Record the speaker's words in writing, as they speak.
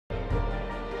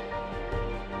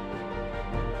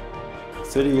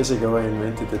30 years ago I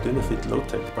invented the Dynafit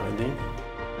low-tech binding.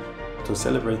 To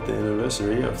celebrate the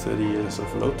anniversary of 30 years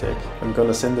of low-tech, I'm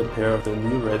gonna send a pair of the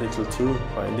new Radical 2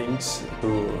 bindings to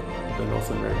the North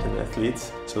American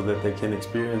athletes so that they can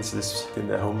experience this in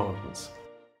their home mountains.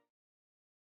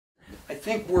 I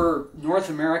think where North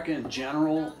America in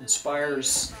general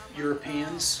inspires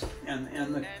Europeans and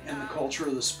the culture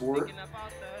of the sport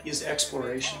is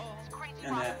exploration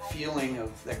and that feeling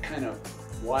of that kind of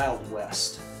Wild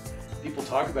West. People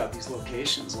talk about these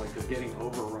locations like they're getting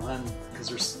overrun because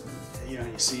there's, you know,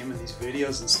 you see them in these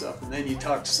videos and stuff, and then you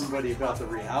talk to somebody about the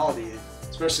reality,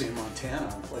 especially in Montana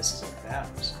and places like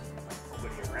that. There's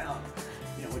nobody around,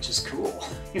 you know, which is cool,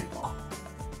 you know.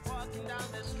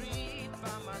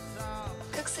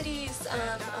 Cook City is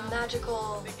a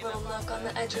magical little nook on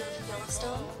the edge of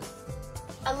Yellowstone.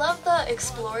 I love the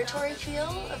exploratory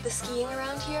feel of the skiing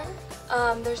around here.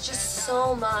 There's just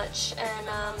so much,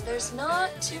 and there's not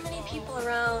too many people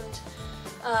around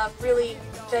really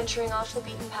venturing off the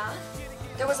beaten path.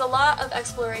 There was a lot of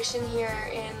exploration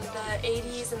here in the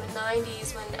 80s and the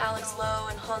 90s when Alex Lowe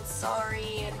and Hans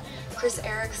Sari and Chris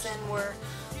Erickson were,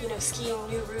 you know, skiing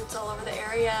new routes all over the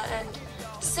area. And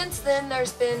since then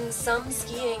there's been some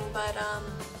skiing, but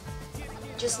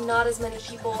just not as many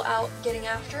people out getting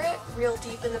after it real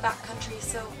deep in the backcountry.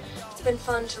 So it's been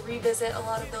fun to revisit a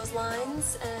lot of those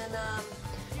lines and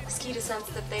ski descents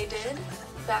that they did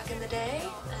back in the day,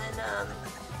 and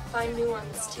find new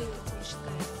ones too.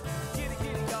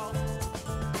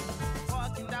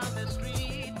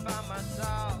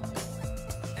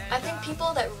 I think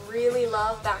people that really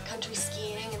love backcountry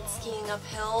skiing and skiing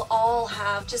uphill all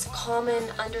have just common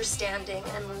understanding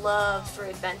and love for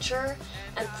adventure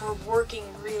and for working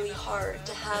really hard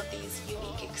to have these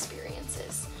unique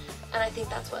experiences. And I think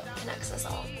that's what connects us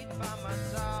all.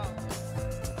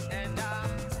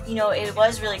 You know, it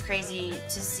was really crazy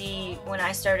to see when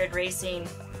I started racing,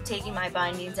 taking my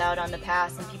bindings out on the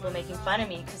pass and people making fun of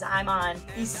me because I'm on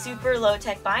these super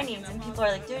low-tech bindings and people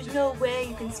are like, there's no way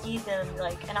you can ski them,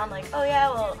 like, and I'm like, oh yeah,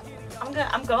 well,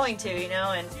 I'm going to, you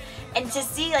know, and to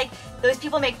see like those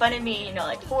people make fun of me, you know,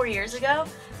 like 4 years ago,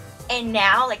 and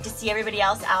now like to see everybody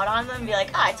else out on them and be like,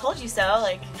 oh, I told you so,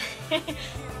 like.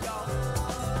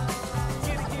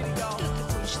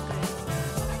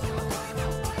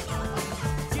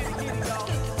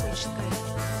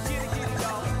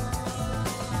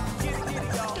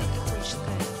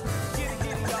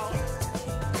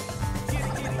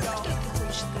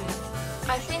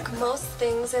 I think most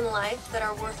things in life that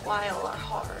are worthwhile are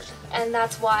hard, and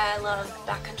that's why I love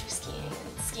backcountry skiing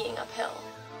and skiing uphill.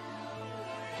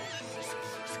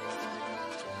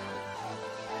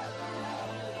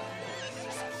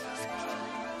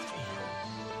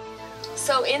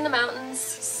 So in the mountains,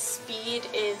 speed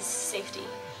is safety,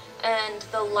 and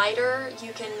the lighter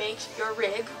you can make your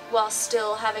rig while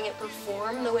still having it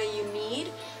perform the way you need,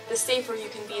 the safer you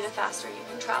can be, the faster you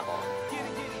can travel.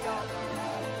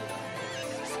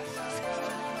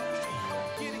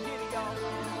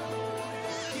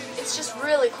 It's just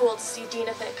really cool to see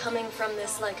Dynafit coming from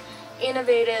this like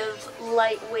innovative,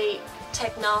 lightweight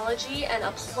technology and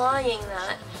applying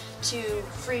that to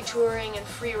free touring and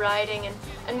free riding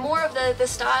and more of the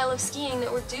style of skiing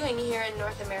that we're doing here in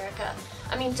North America.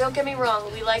 I mean, don't get me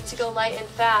wrong, we like to go light and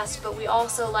fast, but we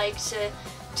also like to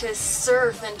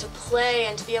surf and to play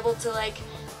and to be able to like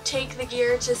take the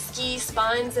gear to ski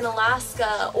spines in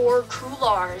Alaska or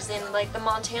couloirs in like the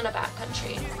Montana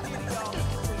backcountry.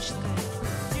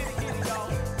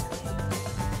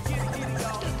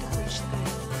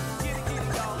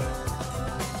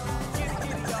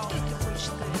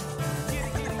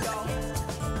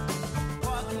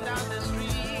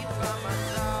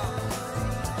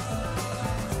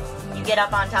 You get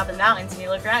up on top of the mountains and you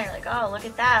look around, you're like, oh, look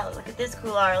at that, look at this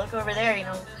couloir, look over there, you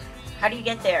know, how do you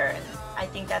get there? And I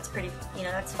think that's pretty, you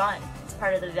know, that's fun. It's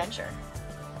part of the adventure.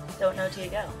 Don't know till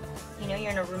you go. You know,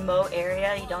 you're in a remote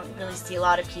area, you don't really see a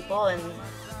lot of people, and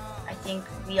I think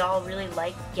we all really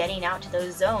like getting out to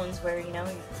those zones where, you know,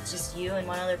 it's just you and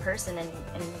one other person and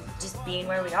just being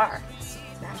where we are. It's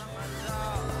magical.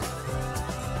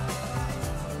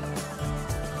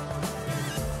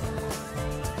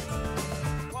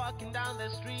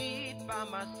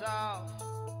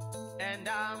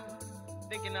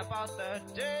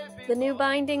 The new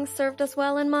bindings served us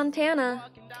well in Montana,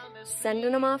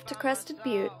 sending them off to Crested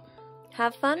Butte.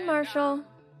 Have fun, Marshall.